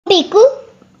Gigiku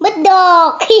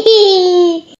bedok.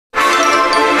 Hihi.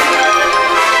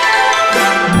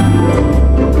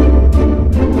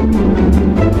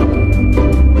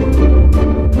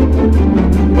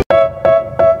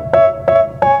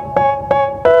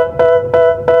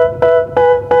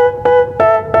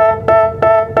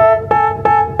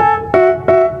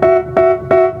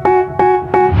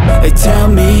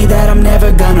 Tell me that I'm never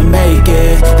gonna make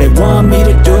it. They want me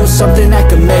to do something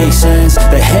that could make sense.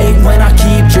 They hate when I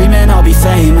keep dreaming I'll be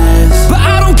famous, but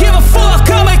I don't give a fuck,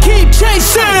 I'ma keep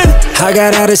chasing. I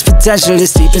got all this potential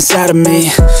that's deep inside of me,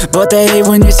 but they hate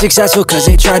when you're successful cause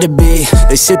they try to be.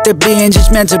 They sit there being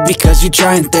judgmental because you're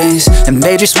trying things, and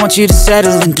they just want you to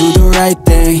settle and do the right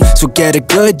thing. So get a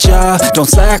good job, don't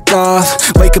slack off.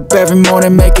 Wake up every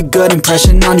morning, make a good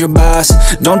impression on your boss.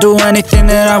 Don't do anything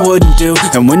that I wouldn't do,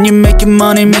 and when you making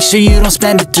money, make sure you don't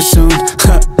spend it too soon.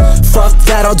 Fuck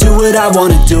that, I'll do what I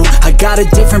wanna do. I got a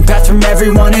different path from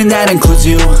everyone, and that includes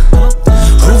you.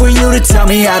 Who are you to tell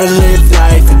me how to live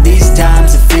life? In these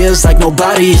times it feels like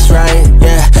nobody is right,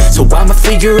 yeah. So I'ma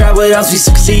figure out what else we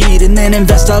succeed, and then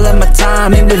invest all of my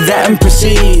time into that and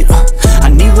proceed. I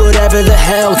need whatever the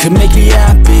hell could make me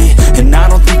happy, and I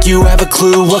don't think you have a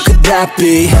clue what could that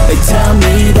be. They tell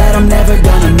me that I'm never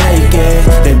gonna make it.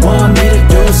 They want me to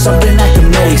do something that could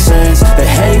make sense. They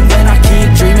hate when I keep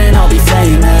dreaming I'll be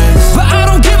famous, but I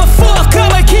don't give a fuck,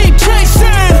 I'ma keep chasing.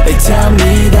 They tell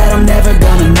me that I'm never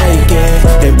gonna make it.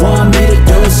 They want me to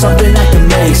do something that could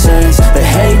make sense. They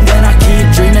hate when I keep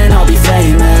dreaming I'll be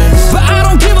famous, but I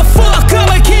don't give a fuck,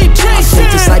 I'ma keep chasing. I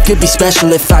think this life could be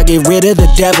special if I get rid of the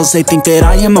devils. They think that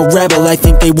I am a rebel, I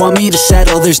think they want me to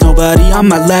settle. There's nobody on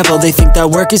my level, they think that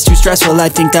work is too stressful. I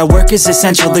think that work is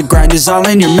essential, the grind is all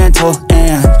in your mental.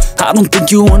 And I don't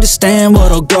think you understand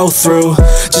what I'll go through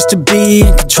just to be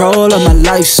in control of my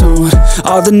life soon.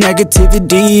 All the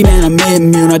negativity, man, I'm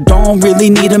immune. I don't really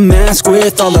need a mask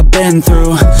with all I've been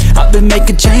through. I've been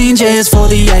making changes for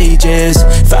the ages.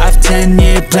 5-10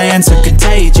 year plans are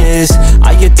contagious.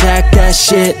 I attack that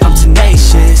shit, I'm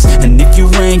tenacious. And if you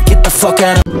ain't, get the fuck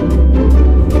out of